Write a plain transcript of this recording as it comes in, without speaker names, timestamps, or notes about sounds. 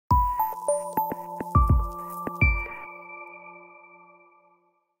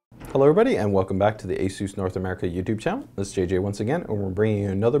Hello everybody and welcome back to the ASUS North America YouTube channel. This is JJ once again and we're bringing you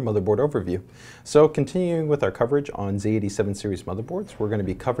another motherboard overview. So continuing with our coverage on Z87 series motherboards, we're going to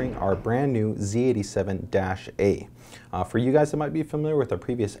be covering our brand new Z87-A. For you guys that might be familiar with our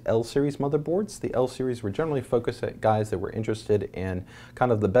previous L series motherboards, the L series were generally focused at guys that were interested in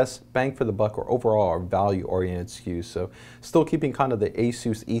kind of the best bang for the buck or overall our value oriented SKUs. So still keeping kind of the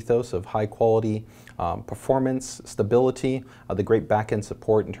ASUS ethos of high quality performance, stability, the great back-end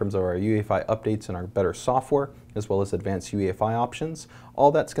support in terms of our UEFI updates and our better software, as well as advanced UEFI options.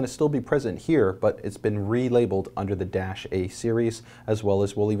 All that's going to still be present here, but it's been relabeled under the -A series, as well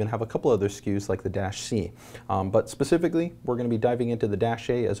as we'll even have a couple other SKUs like the -C. But specifically, we're going to be diving into the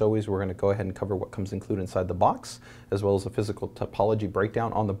 -A. As always, we're going to go ahead and cover what comes included inside the box, as well as a physical topology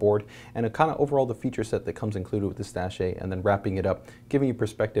breakdown on the board, and a kind of overall the feature set that comes included with this -A, and then wrapping it up, giving you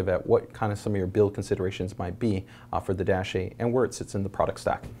perspective at what kind of some of your build considerations might be for the -A and where it sits in the product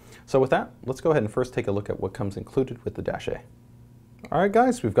stack. So with that, let's go ahead and first take a look at what comes included with the -A. Alright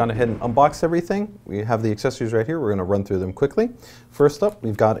guys, we've gone ahead and unboxed everything. We have the accessories right here. We're going to run through them quickly. First up,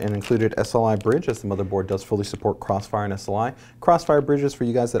 we've got an included SLI bridge, as the motherboard does fully support Crossfire and SLI. Crossfire bridges, for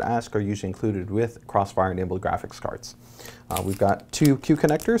you guys that ask, are usually included with Crossfire enabled graphics cards. We've got two Q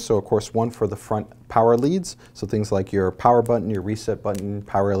connectors, so of course one for the front power leads, so things like your power button, your reset button,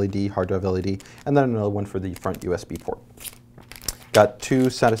 power LED, hard drive LED, and then another one for the front USB port. Got two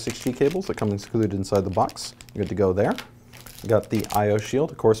SATA 6G cables that come included inside the box. You're good to go there. Got the I/O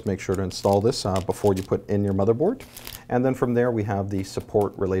shield. Of course, make sure to install this before you put in your motherboard. And then from there, we have the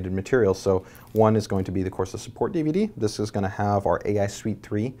support related materials. So one is going to be, of course, the support DVD. This is going to have our AI Suite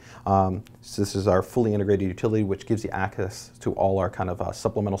 3. So this is our fully integrated utility, which gives you access to all our kind of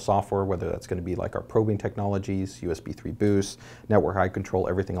supplemental software, whether that's going to be like our probing technologies, USB 3 boost, network high control,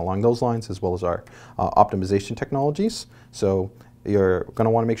 everything along those lines, as well as our optimization technologies. So you're going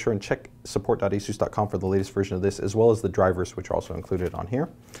to want to make sure and check support.asus.com for the latest version of this, as well as the drivers, which are also included on here.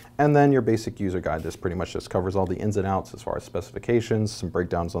 And then your basic user guide. This pretty much just covers all the ins and outs as far as specifications, some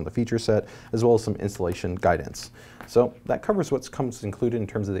breakdowns on the feature set, as well as some installation guidance. So that covers what comes included in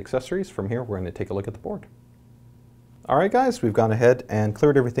terms of the accessories. From here, we're going to take a look at the board. Alright guys, we've gone ahead and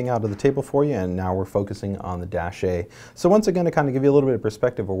cleared everything out of the table for you, and now we're focusing on the -A. So once again, to kind of give you a little bit of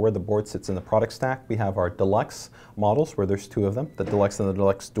perspective of where the board sits in the product stack, we have our Deluxe models, where there's two of them, the Deluxe and the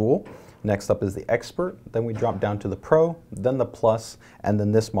Deluxe Dual. Next up is the Expert, then we drop down to the Pro, then the Plus, and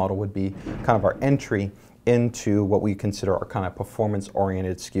then this model would be kind of our entry into what we consider our kind of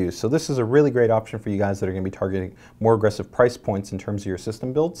performance-oriented SKUs. So this is a really great option for you guys that are going to be targeting more aggressive price points in terms of your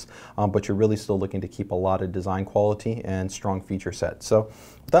system builds, but you're really still looking to keep a lot of design quality and strong feature set. So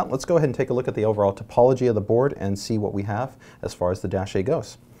with that, let's go ahead and take a look at the overall topology of the board and see what we have as far as the -A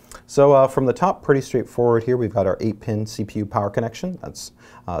goes. So from the top, pretty straightforward here. We've got our 8-pin CPU power connection. That's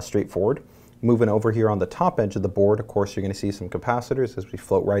straightforward. Moving over here on the top edge of the board, of course, you're going to see some capacitors as we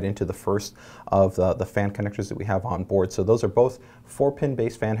float right into the first of the fan connectors that we have on board. So those are both 4-pin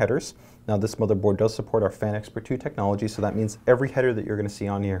base fan headers. Now this motherboard does support our Fan Expert 2 technology, so that means every header that you're going to see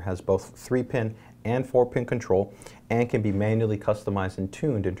on here has both 3-pin and 4-pin control and can be manually customized and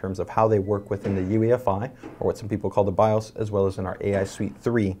tuned in terms of how they work within the UEFI, or what some people call the BIOS, as well as in our AI Suite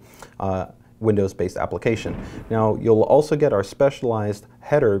 3 Windows-based application. Now you'll also get our specialized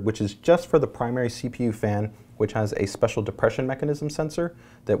header, which is just for the primary CPU fan, which has a special depression mechanism sensor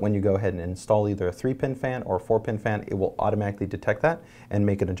that when you go ahead and install either a 3-pin fan or a 4-pin fan, it will automatically detect that and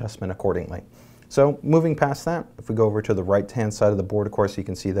make an adjustment accordingly. So moving past that, if we go over to the right-hand side of the board, of course, you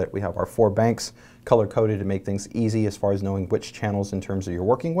can see that we have our 4 banks color-coded to make things easy as far as knowing which channels in terms of you're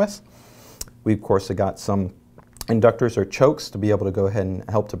working with. We, of course, have got some inductors or chokes to be able to go ahead and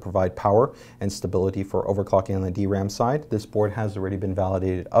help to provide power and stability for overclocking on the DRAM side. This board has already been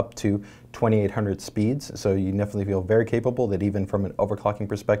validated up to 2800 speeds, so you definitely feel very capable that even from an overclocking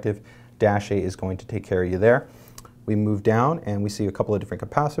perspective, -A is going to take care of you there. We move down and we see a couple of different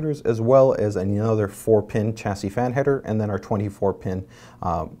capacitors, as well as another 4-pin chassis fan header, and then our 24-pin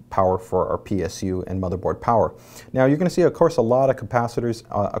power for our PSU and motherboard power. Now you're going to see, of course, a lot of capacitors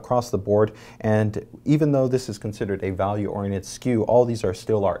across the board, and even though this is considered a value-oriented SKU, all these are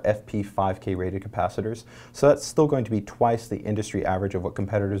still our FP5K rated capacitors. So that's still going to be twice the industry average of what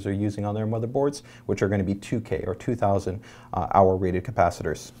competitors are using on their motherboards, which are going to be 2K or 2000 hour rated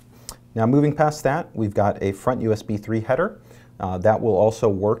capacitors. Now moving past that, we've got a front USB 3 header. That will also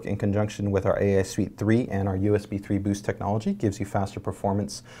work in conjunction with our AI Suite 3 and our USB 3 boost technology. Gives you faster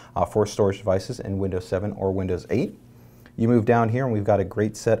performance for storage devices in Windows 7 or Windows 8. You move down here and we've got a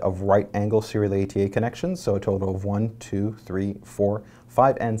great set of right angle serial ATA connections, so a total of 1, 2, 3, 4,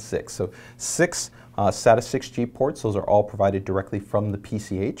 5, and 6. So 6 SATA 6G ports. Those are all provided directly from the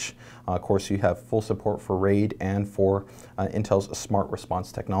PCH. Of course, you have full support for RAID and for Intel's smart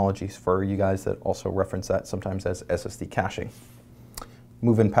response technologies for you guys that also reference that sometimes as SSD caching.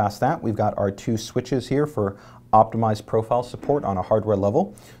 Moving past that, we've got our 2 switches here for optimized profile support on a hardware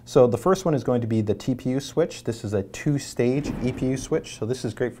level. So the first one is going to be the Tpu switch. This is a 2-stage EPU switch. So this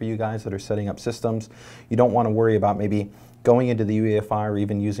is great for you guys that are setting up systems. You don't want to worry about maybe going into the UEFI or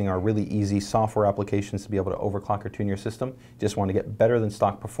even using our really easy software applications to be able to overclock or tune your system. You just want to get better than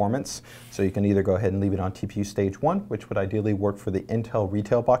stock performance. So you can either go ahead and leave it on Tpu stage 1, which would ideally work for the Intel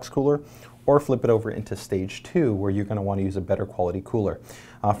retail box cooler, or flip it over into stage 2, where you're going to want to use a better quality cooler.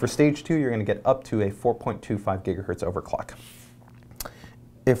 For stage 2, you're going to get up to a 4.25 gigahertz overclock.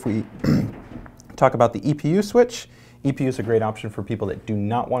 If we talk about the EPU switch, EPU is a great option for people that do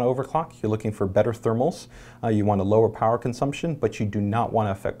not want to overclock. You're looking for better thermals. You want to lower power consumption, but you do not want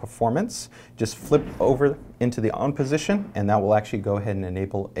to affect performance. Just flip over into the on position, and that will actually go ahead and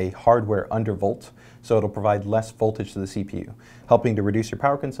enable a hardware undervolt. So it'll provide less voltage to the CPU, helping to reduce your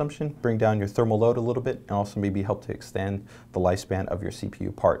power consumption, bring down your thermal load a little bit, and also maybe help to extend the lifespan of your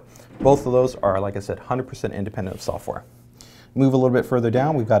CPU part. Both of those are, like I said, 100% independent of software. Move a little bit further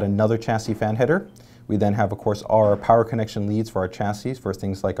down, we've got another chassis fan header. We then have, of course, our power connection leads for our chassis for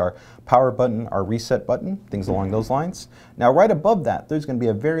things like our power button, our reset button, things along those lines. Now, right above that, there's going to be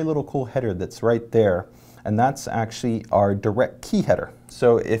a very little cool header that's right there, and that's actually our direct key header.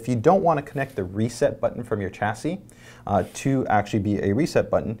 So if you don't want to connect the reset button from your chassis to actually be a reset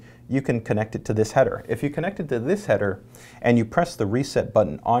button, you can connect it to this header. If you connect it to this header and you press the reset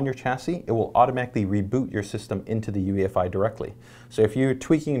button on your chassis, it will automatically reboot your system into the UEFI directly. So if you're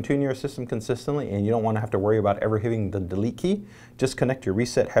tweaking and tuning your system consistently and you don't want to have to worry about ever hitting the delete key, just connect your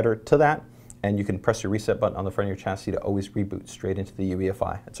reset header to that, and you can press your reset button on the front of your chassis to always reboot straight into the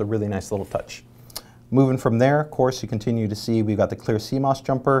UEFI. It's a really nice little touch. Moving from there, of course, you continue to see we've got the clear Cmos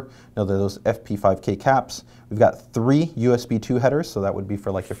jumper, those FP5K caps. We've got 3 USB 2 headers, so that would be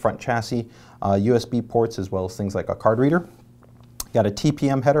for like your front chassis, USB ports, as well as things like a card reader. Got a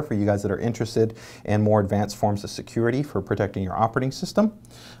TPM header for you guys that are interested in more advanced forms of security for protecting your operating system.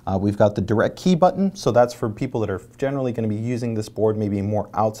 We've got the direct key button, so that's for people that are generally going to be using this board maybe more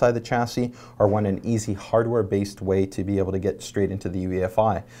outside the chassis or want an easy hardware-based way to be able to get straight into the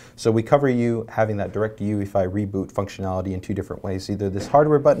UEFI. So we cover you having that direct UEFI reboot functionality in 2 different ways, either this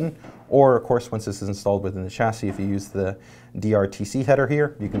hardware button or, of course, once this is installed within the chassis, if you use the DRTC header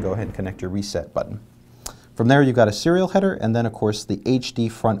here, you can go ahead and connect your reset button. From there, you've got a serial header, and then, of course, the HD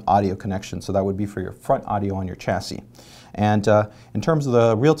front audio connection. So that would be for your front audio on your chassis. And in terms of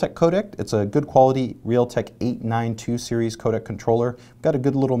the Realtek codec, it's a good quality Realtek 892 series codec controller. Got a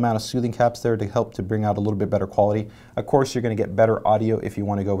good little amount of soothing caps there to help to bring out a little bit better quality. Of course, you're going to get better audio if you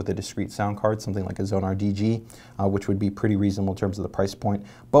want to go with a discrete sound card, something like a Zonar DG, which would be pretty reasonable in terms of the price point.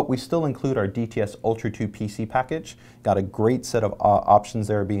 But we still include our DTS Ultra 2 PC package. Got a great set of options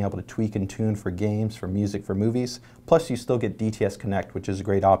there, being able to tweak and tune for games, for music, for movies. Plus, you still get DTS Connect, which is a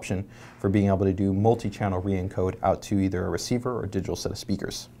great option for being able to do multi-channel re-encode out to either a receiver or a digital set of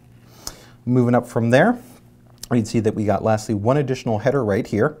speakers. Moving up from there, you can see that we got lastly 1 additional header right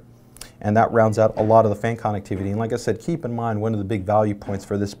here, and that rounds out a lot of the fan connectivity. And like I said, keep in mind, one of the big value points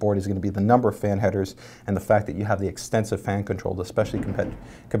for this board is going to be the number of fan headers and the fact that you have the extensive fan control, especially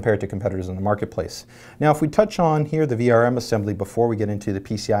compared to competitors in the marketplace. Now, if we touch on here the Vrm assembly before we get into the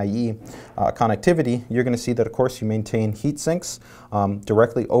PCIe connectivity, you're going to see that, of course, you maintain heat sinks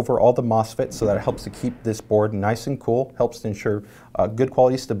directly over all the MOSFETs, so that it helps to keep this board nice and cool, helps to ensure good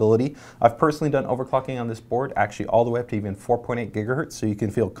quality stability. I've personally done overclocking on this board, actually all the way up to even 4.8 gigahertz, so you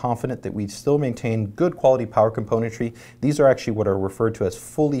can feel confident that we still maintain good quality power componentry. These are actually what are referred to as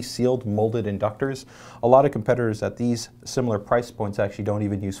fully sealed molded inductors. A lot of competitors at these similar price points actually don't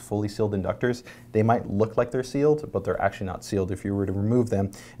even use fully sealed inductors. They might look like they're sealed, but they're actually not sealed. If you were to remove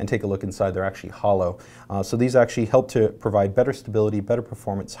them and take a look inside, they're actually hollow. So these actually help to provide better stability, better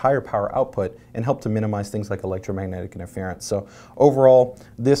performance, higher power output, and help to minimize things like electromagnetic interference. So overall,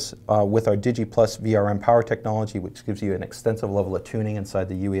 this with our DigiPlus VRM power technology, which gives you an extensive level of tuning inside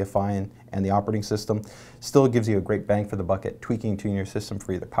the UEFI and the operating system, still gives you a great bang for the buck at tweaking and tuning your system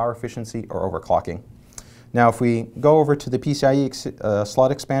for either power efficiency or overclocking. Now if we go over to the PCIe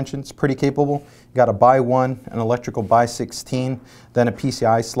slot expansion, it's pretty capable. You got a by1, an electrical by 16, then a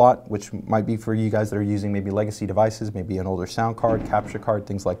PCI slot, which might be for you guys that are using maybe legacy devices, maybe an older sound card, capture card,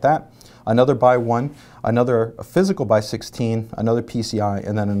 things like that. Another by1, another physical by 16, another PCI,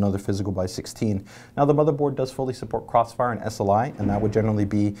 and then another physical by 16. Now the motherboard does fully support CrossFire and SLI, and that would generally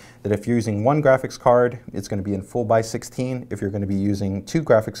be that if you're using one graphics card, it's going to be in full by 16. If you're going to be using two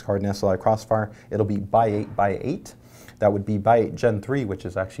graphics card and SLI CrossFire, it'll be by 8 by 8. That would be by 8 Gen 3, which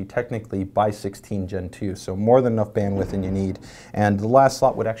is actually technically by 16 Gen 2, so more than enough bandwidth than you need. And the last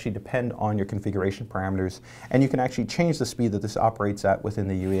slot would actually depend on your configuration parameters, and you can actually change the speed that this operates at within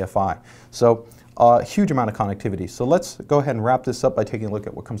the UEFI. So a huge amount of connectivity. So let's go ahead and wrap this up by taking a look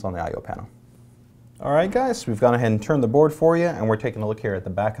at what comes on the I/O panel. All right, guys, we've gone ahead and turned the board for you, and we're taking a look here at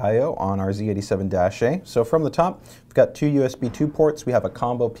the back I/O on our Z87-A. So from the top, we've got two USB 2 ports. We have a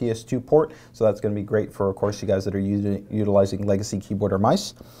combo PS2 port, so that's going to be great for, of course, you guys that are utilizing legacy keyboard or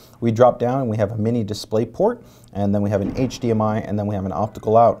mice. We drop down and we have a mini DisplayPort, and then we have an HDMI, and then we have an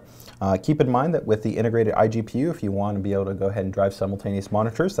optical out. Keep in mind that with the integrated iGPU, if you want to be able to go ahead and drive simultaneous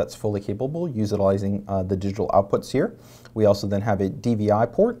monitors, that's fully capable, utilizing the digital outputs here. We also then have a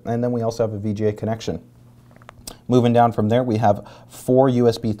DVI port, and then we also have a VGA connection. Moving down from there, we have 4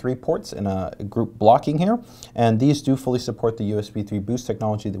 USB 3 ports in a group blocking here, and these do fully support the USB 3 boost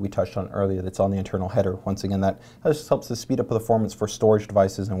technology that we touched on earlier that's on the internal header. Once again, that just helps to speed up the performance for storage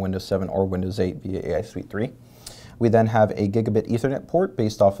devices in Windows 7 or Windows 8 via AI Suite 3. We then have a Gigabit Ethernet port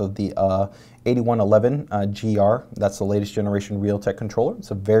based off of the 8111 GR. That's the latest generation Realtek controller. It's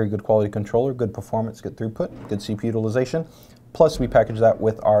a very good quality controller, good performance, good throughput, good CPU utilization. Plus, we package that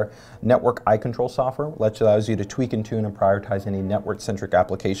with our network iControl software, which allows you to tweak and tune and prioritize any network-centric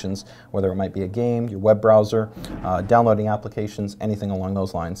applications, whether it might be a game, your web browser, downloading applications, anything along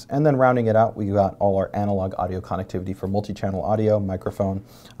those lines. And then rounding it out, we got all our analog audio connectivity for multi-channel audio, microphone,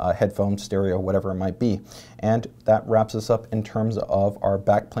 headphone, stereo, whatever it might be. And that wraps us up in terms of our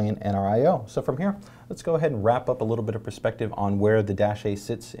backplane and our I/O. So from here, let's go ahead and wrap up a little bit of perspective on where the Dash A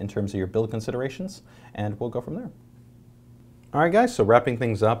sits in terms of your build considerations, and we'll go from there. All right, guys, so wrapping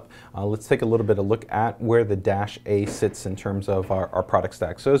things up, let's take a little bit of a look at where the Dash A sits in terms of our product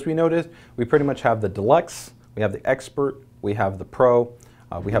stack. So as we noted, we pretty much have the Deluxe, we have the Expert, we have the Pro,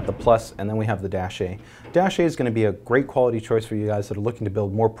 we have the Plus, and then we have the Dash A. Dash A is going to be a great quality choice for you guys that are looking to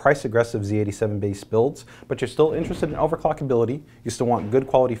build more price-aggressive Z87-based builds, but you're still interested in overclockability, you still want good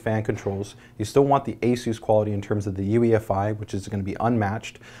quality fan controls, you still want the ASUS quality in terms of the UEFI, which is going to be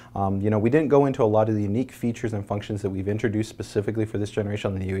unmatched. You know, we didn't go into a lot of the unique features and functions that we've introduced specifically for this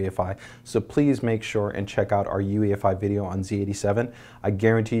generation on the UEFI, so please make sure and check out our UEFI video on Z87. I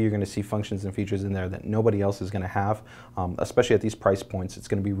guarantee you're going to see functions and features in there that nobody else is going to have, especially at these price points. It's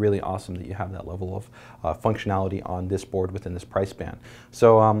going to be really awesome that you have that level of functionality on this board within this price band.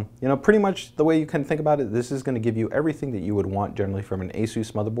 So, you know, pretty much the way you can think about it, this is going to give you everything that you would want generally from an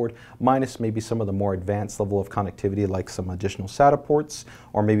ASUS motherboard, minus maybe some of the more advanced level of connectivity like some additional SATA ports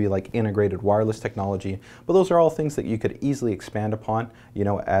or maybe like integrated wireless technology. But those are all things that you could easily expand upon, you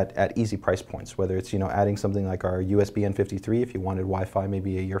know, at easy price points, whether it's, you know, adding something like our USB N53 if you wanted Wi-Fi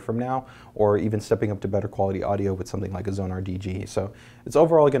maybe a year from now, or even stepping up to better quality audio with something like a Zonar DG. So it's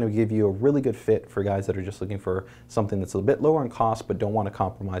overall going to give you a really good fit for guys that are just looking for something that's a bit lower in cost but don't want to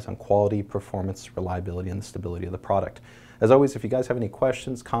compromise on quality, performance, reliability, and the stability of the product. As always, if you guys have any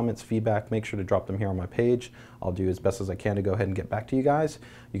questions, comments, feedback, make sure to drop them here on my page. I'll do as best as I can to go ahead and get back to you guys.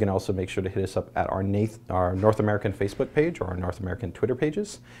 You can also make sure to hit us up at our North American Facebook page or our North American Twitter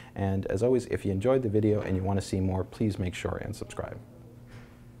pages. And as always, if you enjoyed the video and you want to see more, please make sure and subscribe.